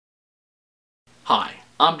Hi,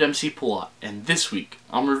 I'm Demián, and this week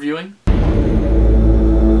I'm reviewing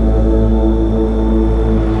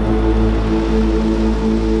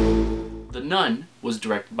The Nun was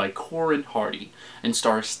directed by Corin Hardy and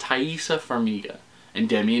stars Taissa Farmiga and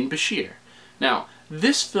Demián Bichir. Now,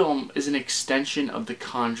 this film is an extension of the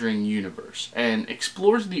Conjuring universe and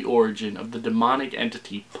explores the origin of the demonic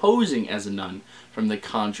entity posing as a nun from The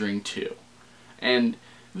Conjuring 2. And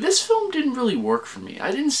this film didn't really work for me.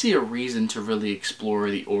 I didn't see a reason to really explore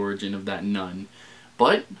the origin of that nun,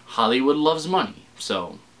 but Hollywood loves money,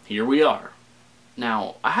 so here we are.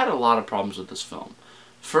 Now, I had a lot of problems with this film.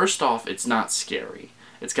 First off, it's not scary.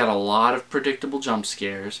 It's got a lot of predictable jump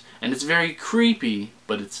scares, and it's very creepy,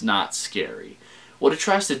 but it's not scary. What it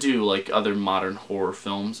tries to do, like other modern horror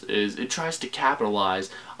films, is it tries to capitalize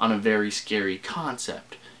on a very scary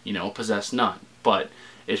concept, possessed nun, but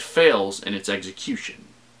it fails in its execution.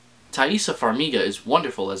 Taissa Farmiga is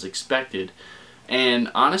wonderful as expected, and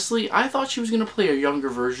honestly, I thought she was going to play a younger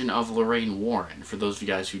version of Lorraine Warren. For those of you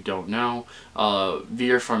guys who don't know,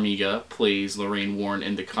 Farmiga plays Lorraine Warren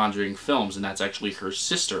in the Conjuring films, and that's actually her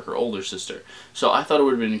sister, her older sister. So I thought it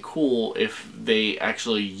would have been cool if they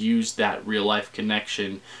actually used that real-life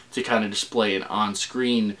connection to kind of display an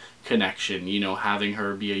on-screen connection, having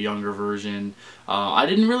her be a younger version. I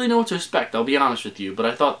didn't really know what to expect, I'll be honest with you, but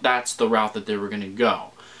I thought that's the route that they were going to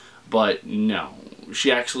go. But no,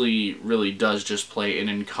 she actually really does just play an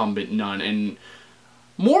incumbent nun and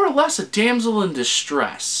more or less a damsel in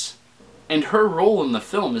distress. And her role in the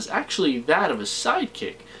film is actually that of a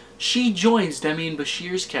sidekick. She joins Demián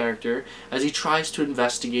Bichir's character as he tries to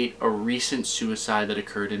investigate a recent suicide that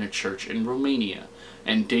occurred in a church in Romania.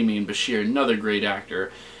 And Demián Bichir, another great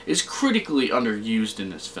actor, is critically underused in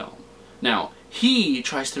this film. Now, he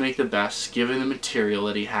tries to make the best given the material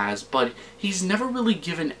that he has, but he's never really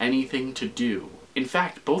given anything to do. In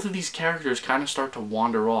fact, both of these characters kind of start to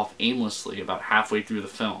wander off aimlessly about halfway through the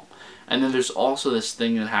film. And then there's also this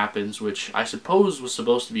thing that happens, which I suppose was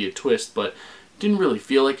supposed to be a twist, but didn't really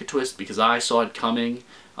feel like a twist because I saw it coming,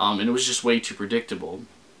 and it was just way too predictable.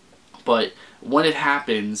 But when it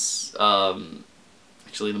happens,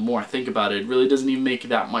 actually the more I think about it, it really doesn't even make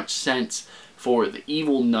that much sense for the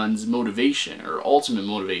evil nun's motivation, or ultimate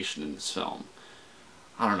motivation in this film.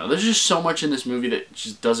 I don't know, there's just so much in this movie that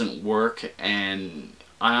just doesn't work, and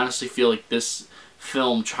I honestly feel like this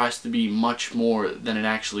film tries to be much more than it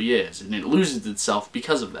actually is, and it loses itself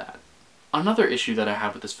because of that. Another issue that I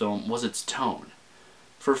have with this film was its tone.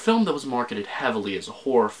 For a film that was marketed heavily as a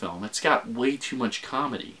horror film, it's got way too much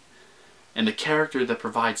comedy. And the character that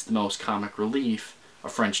provides the most comic relief, a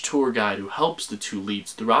French tour guide who helps the two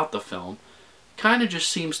leads throughout the film, kind of just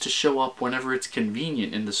seems to show up whenever it's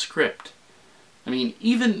convenient in the script. I mean,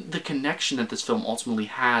 even the connection that this film ultimately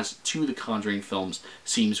has to the Conjuring films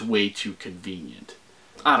seems way too convenient.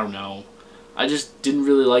 I don't know. I just didn't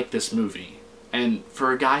really like this movie. And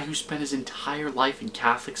for a guy who spent his entire life in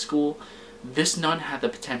Catholic school, this nun had the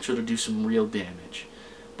potential to do some real damage.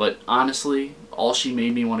 But honestly, all she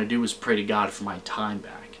made me want to do was pray to God for my time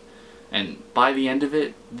back. And by the end of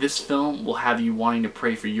it, this film will have you wanting to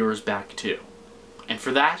pray for yours back too. And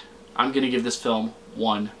for that, I'm going to give this film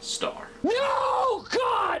 1 star. No,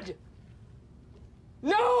 God!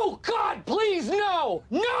 No, God, please, no!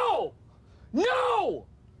 No! No!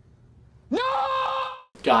 No!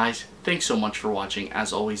 Guys, thanks so much for watching.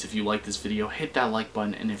 As always, if you like this video, hit that like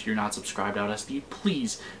button, and if you're not subscribed, I would ask that you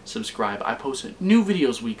please subscribe. I post new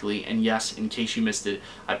videos weekly, and yes, in case you missed it,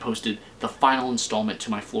 I posted the final installment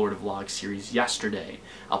to my Florida vlog series yesterday.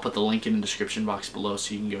 I'll put the link in the description box below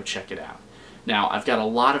so you can go check it out. Now, I've got a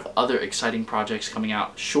lot of other exciting projects coming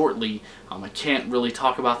out shortly. I can't really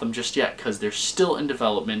talk about them just yet because they're still in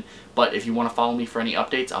development, but if you want to follow me for any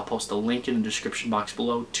updates, I'll post a link in the description box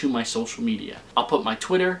below to my social media. I'll put my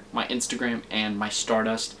Twitter, my Instagram, and my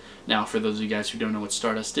Stardust. Now, for those of you guys who don't know what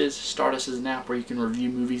Stardust is an app where you can review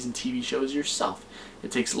movies and TV shows yourself.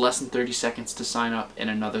 It takes less than 30 seconds to sign up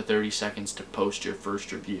and another 30 seconds to post your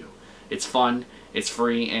first review. It's fun, it's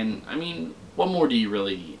free, and I mean, what more do you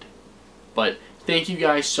really need? But thank you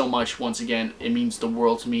guys so much once again. It means the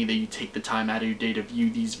world to me that you take the time out of your day to view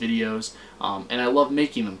these videos, and I love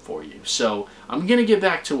making them for you. So I'm going to get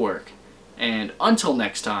back to work, and until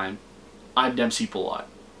next time, I'm Demián.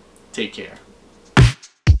 Take care.